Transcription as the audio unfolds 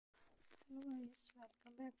Hello guys,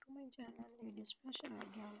 welcome back to my channel Ladies Fashion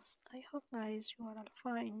Ideas. I hope guys you are all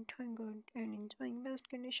fine, doing good and enjoying best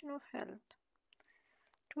condition of health.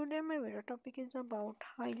 Today my video topic is about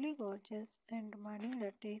highly gorgeous and demanding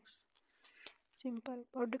latex simple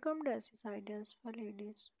bodycon dresses ideas for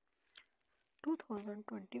ladies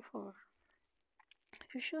 2024.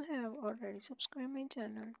 If you have already subscribed my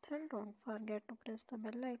channel, then don't forget to press the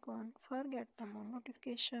bell icon for get the more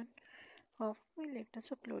notification of my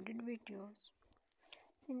latest uploaded videos.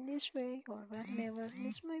 In this way, you will never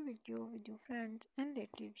miss my video with your friends and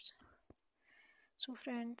relatives. So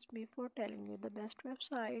friends, before telling you the best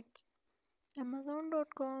websites,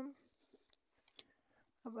 Amazon.com,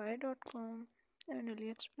 Abai.com and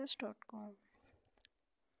AliExpress.com.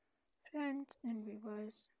 Friends and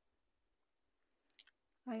viewers,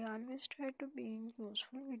 I always try to bring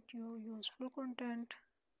useful video, useful content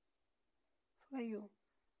for you.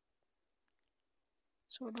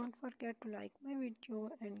 So don't forget to like my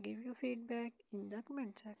video and give your feedback in the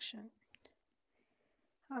comment section.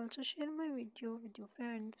 Also share my video with your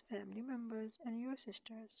friends, family members and your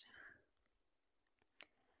sisters.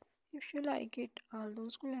 If you like it, all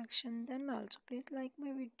those collection, then also please like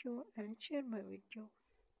my video and share my video.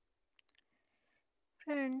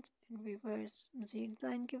 Friends and viewers मज़ीद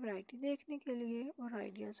design की variety देखने के लिए और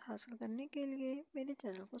ideas हासिल करने के लिए मेरे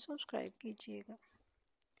चैनल को सब्सक्राइब कीजिएगा.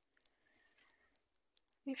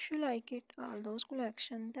 If you like it, all those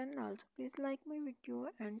collection, then also please like my video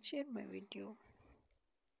and share my video.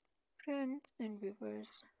 Friends and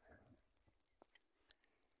viewers,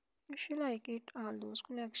 if you like it, all those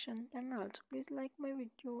collection, then also please like my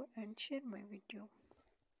video and share my video.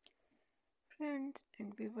 Friends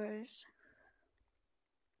and viewers,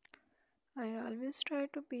 I always try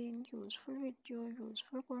to bring useful video,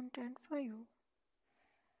 useful content for you.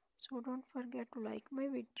 So don't forget to like my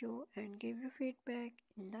video and give your feedback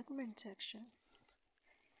in the comment section.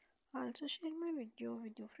 Also share my video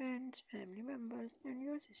with your friends, family members and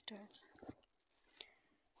your sisters.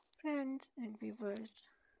 Friends and viewers,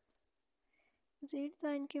 मज़ीद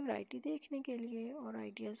design की variety देखने के लिए और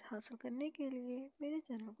ideas हासिल करने के लिए मेरे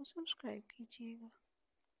चैनल को सब्सक्राइब कीजिएगा.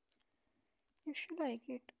 If you like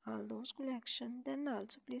it, all those collection, then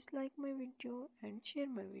also please like my video and share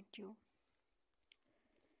my video.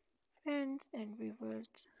 Friends and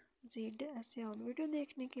viewers, मज़ीद ऐसे और वीडियो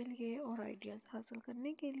देखने के लिए और आइडियाज़ हासिल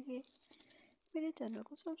करने के लिए मेरे चैनल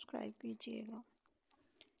को सब्सक्राइब कीजिएगा.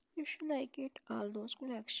 If you like it, all those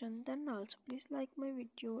collection, then also please like my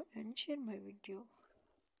video and share my video.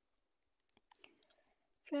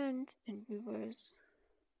 Friends and viewers,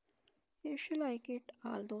 if you like it,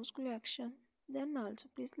 all those collection, then also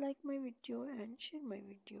please like my video and share my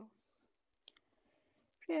video.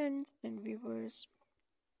 Friends and viewers,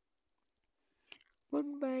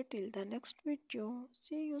 goodbye till the next video.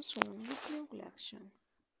 See you soon with new collection.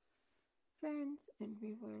 Friends and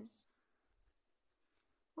viewers,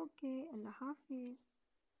 okay, Allah Hafiz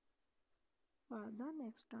for the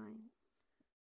next time.